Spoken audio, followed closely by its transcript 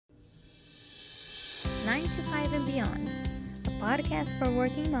9 to 5 and Beyond, a podcast for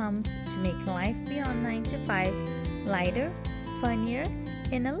working moms to make life beyond 9 to 5 lighter, funnier,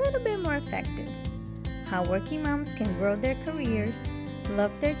 and a little bit more effective. How working moms can grow their careers,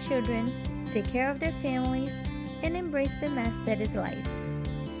 love their children, take care of their families, and embrace the mess that is life.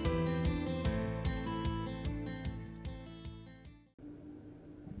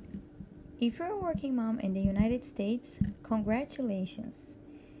 If you're a working mom in the United States, congratulations.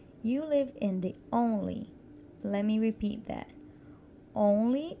 You live in the let me repeat that,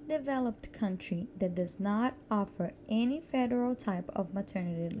 only developed country that does not offer any federal type of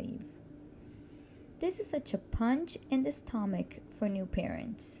maternity leave. This is such a punch in the stomach for new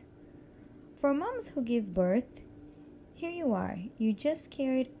parents. For moms who give birth, here you are. You just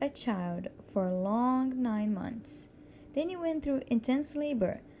carried a child for a long 9 months. Then you went through intense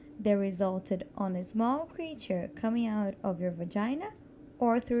labor that resulted on a small creature coming out of your vagina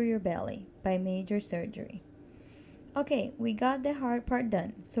or through your belly by major surgery. Okay, we got the hard part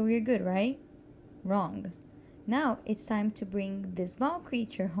done, so we're good, right? Wrong. Now it's time to bring the small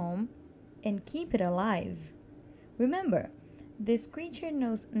creature home and keep it alive. Remember, this creature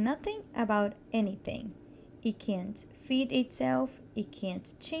knows nothing about anything. It can't feed itself, it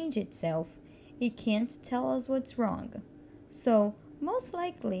can't change itself, it can't tell us what's wrong. So, most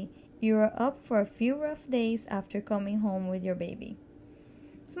likely, you are up for a few rough days after coming home with your baby.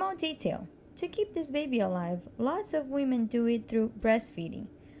 Small detail. To keep this baby alive, lots of women do it through breastfeeding,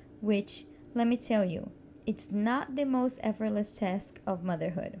 which, let me tell you, it's not the most effortless task of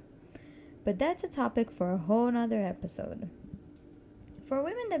motherhood. But that's a topic for a whole nother episode. For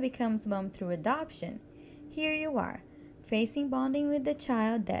women that becomes mom through adoption, here you are, facing bonding with the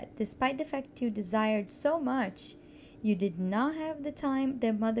child that, despite the fact you desired so much, you did not have the time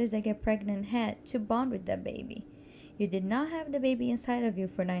that mothers that get pregnant had to bond with that baby. You did not have the baby inside of you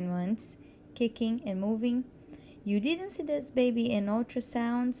for 9 months, kicking and moving. You didn't see this baby in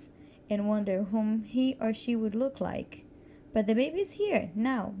ultrasounds and wonder whom he or she would look like. But the baby's here,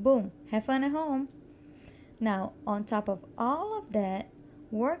 now, boom, have fun at home. Now, on top of all of that,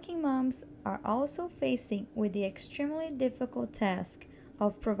 working moms are also facing with the extremely difficult task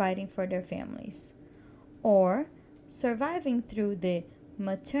of providing for their families, or surviving through the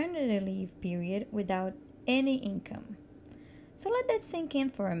maternity leave period without any income. So let that sink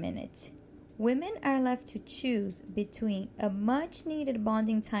in for a minute. Women are left to choose between a much needed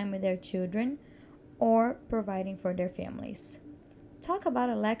bonding time with their children or providing for their families. Talk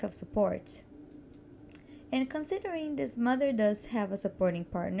about a lack of support. And considering this mother does have a supporting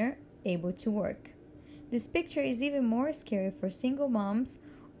partner able to work, this picture is even more scary for single moms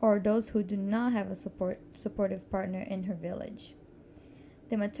or those who do not have a supportive partner in her village.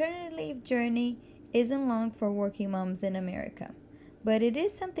 The maternity leave journey isn't long for working moms in America, but it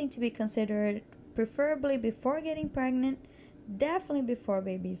is something to be considered, preferably before getting pregnant, definitely before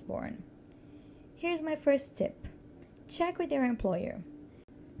baby is born. Here's my first tip. Check with your employer.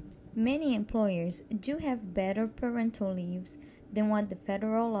 Many employers do have better parental leaves than what the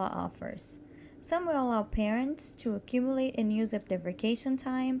federal law offers. Some will allow parents to accumulate and use up their vacation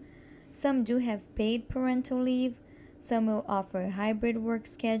time. Some do have paid parental leave. Some will offer hybrid work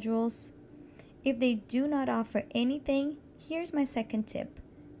schedules. If they do not offer anything, here's my second tip.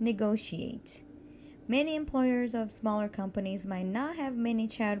 Negotiate. Many employers of smaller companies might not have many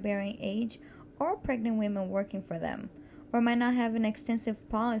childbearing age or pregnant women working for them, or might not have an extensive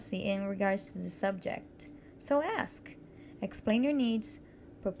policy in regards to the subject. So ask. Explain your needs.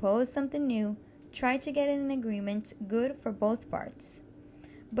 Propose something new. Try to get an agreement good for both parts.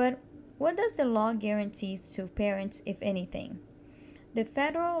 But what does the law guarantee to parents, if anything? The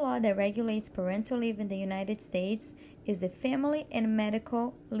federal law that regulates parental leave in the United States is the Family and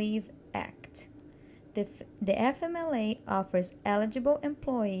Medical Leave Act. The FMLA offers eligible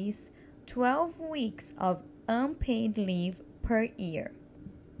employees 12 weeks of unpaid leave per year.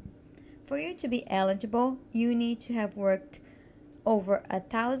 For you to be eligible, you need to have worked over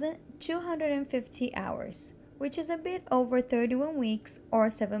 1,250 hours, which is a bit over 31 weeks or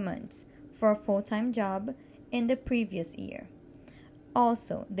 7 months for a full-time job in the previous year.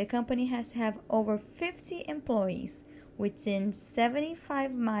 Also, the company has to have over 50 employees within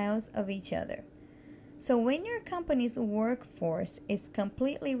 75 miles of each other. So when your company's workforce is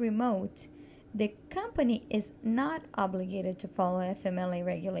completely remote, the company is not obligated to follow FMLA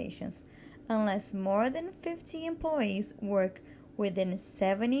regulations unless more than 50 employees work within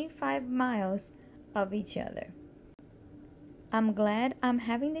 75 miles of each other. I'm glad I'm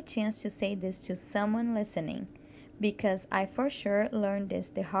having the chance to say this to someone listening, because I for sure learned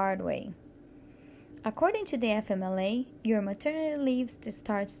this the hard way. According to the FMLA, your maternity leave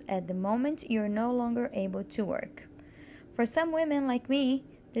starts at the moment you're no longer able to work. For some women like me,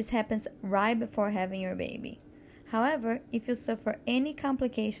 this happens right before having your baby. However, if you suffer any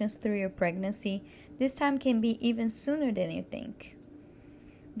complications through your pregnancy, this time can be even sooner than you think.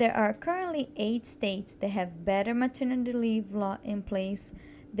 There are currently 8 states that have better maternity leave law in place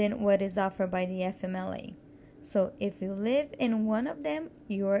than what is offered by the FMLA. So if you live in one of them,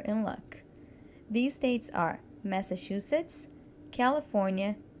 you're in luck. These states are Massachusetts,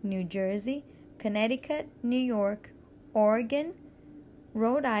 California, New Jersey, Connecticut, New York, Oregon,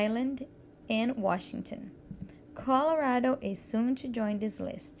 Rhode Island, and Washington. Colorado is soon to join this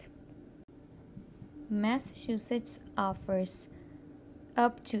list. Massachusetts offers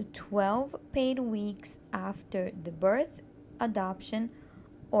up to 12 paid weeks after the birth, adoption,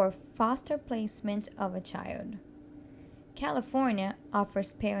 or foster placement of a child. California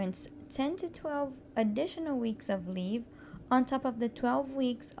offers parents 10 to 12 additional weeks of leave on top of the 12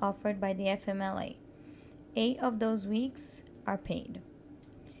 weeks offered by the FMLA. 8 of those weeks are paid.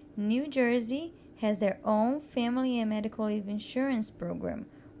 New Jersey has their own family and medical leave insurance program,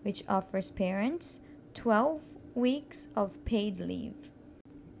 which offers parents 12 weeks of paid leave.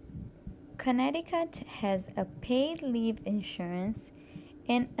 Connecticut has a paid leave insurance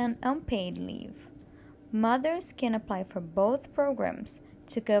and an unpaid leave. Mothers can apply for both programs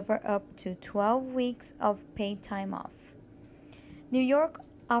to cover up to 12 weeks of paid time off. New York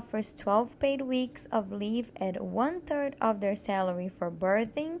offers 12 paid weeks of leave at 1/3 of their salary for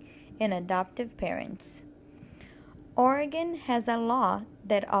birthing and adoptive parents. Oregon has a law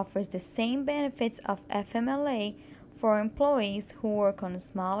that offers the same benefits of FMLA for employees who work on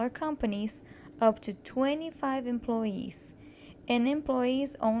smaller companies up to 25 employees, and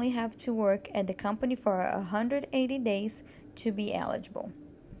employees only have to work at the company for 180 days to be eligible.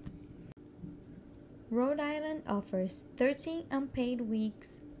 Rhode Island offers 13 unpaid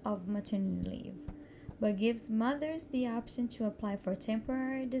weeks of maternity leave, but gives mothers the option to apply for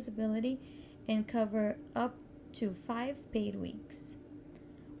temporary disability and cover up to 5 paid weeks.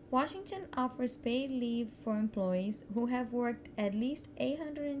 Washington offers paid leave for employees who have worked at least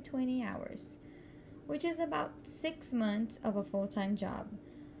 820 hours, which is about 6 months of a full-time job,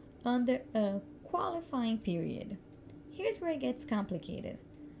 under a qualifying period. Here's where it gets complicated.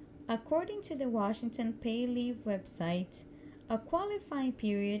 According to the Washington Paid Leave website, a qualifying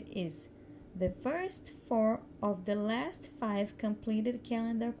period is the first 4 of the last 5 completed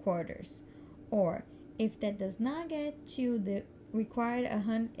calendar quarters, or if that does not get to the required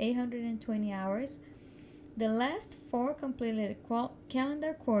 820 hours, the last 4 completed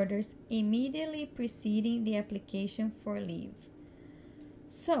calendar quarters immediately preceding the application for leave.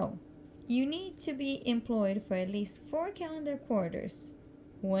 So, you need to be employed for at least 4 calendar quarters,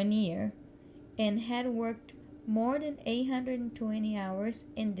 1 year, and had worked more than 820 hours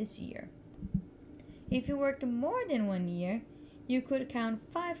in this year. If you worked more than 1 year, you could count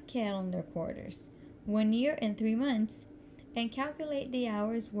 5 calendar quarters, 1 year and 3 months, and calculate the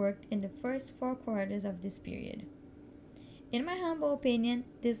hours worked in the first 4 quarters of this period. In my humble opinion,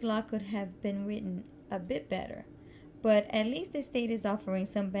 this law could have been written a bit better, but at least the state is offering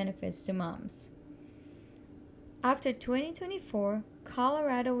some benefits to moms. After 2024,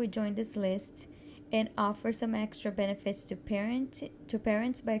 Colorado will join this list and offer some extra benefits to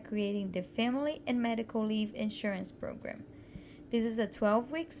parents by creating the Family and Medical Leave Insurance Program. This is a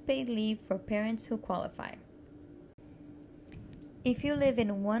 12 weeks paid leave for parents who qualify. If you live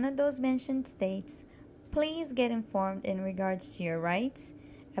in one of those mentioned states, please get informed in regards to your rights,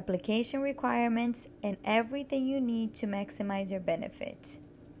 application requirements, and everything you need to maximize your benefit.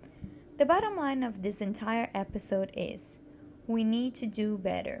 The bottom line of this entire episode is, we need to do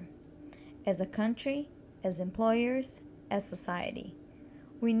better. As a country, as employers, as society.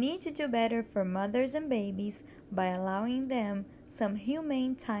 We need to do better for mothers and babies by allowing them some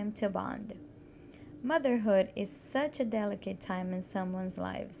humane time to bond. Motherhood is such a delicate time in someone's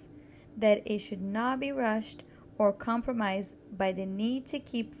lives that it should not be rushed or compromised by the need to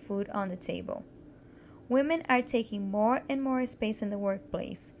keep food on the table. Women are taking more and more space in the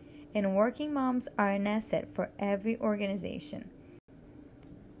workplace, and working moms are an asset for every organization.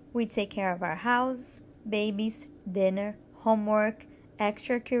 We take care of our house, babies, dinner, homework,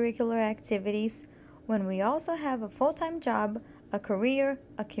 extracurricular activities, when we also have a full-time job, a career,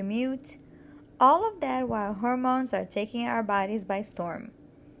 a commute, all of that while hormones are taking our bodies by storm.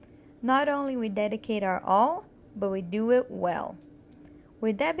 Not only we dedicate our all, but we do it well.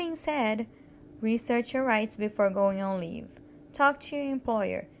 With that being said, research your rights before going on leave. Talk to your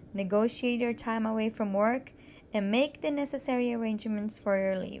employer, negotiate your time away from work, and make the necessary arrangements for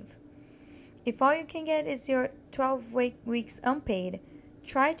your leave. If all you can get is your 12 weeks unpaid,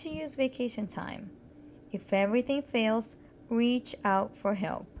 try to use vacation time. If everything fails, reach out for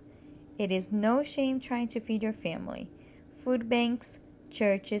help. It is no shame trying to feed your family. Food banks,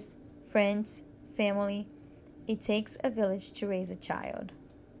 churches, friends, family. It takes a village to raise a child.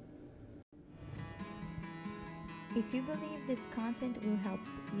 If you believe this content will help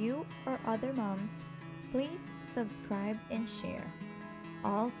you or other moms, please subscribe and share.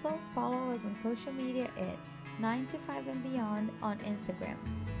 Also, follow us on social media at 9 to 5 and beyond on Instagram.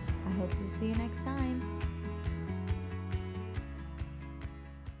 I hope to see you next time.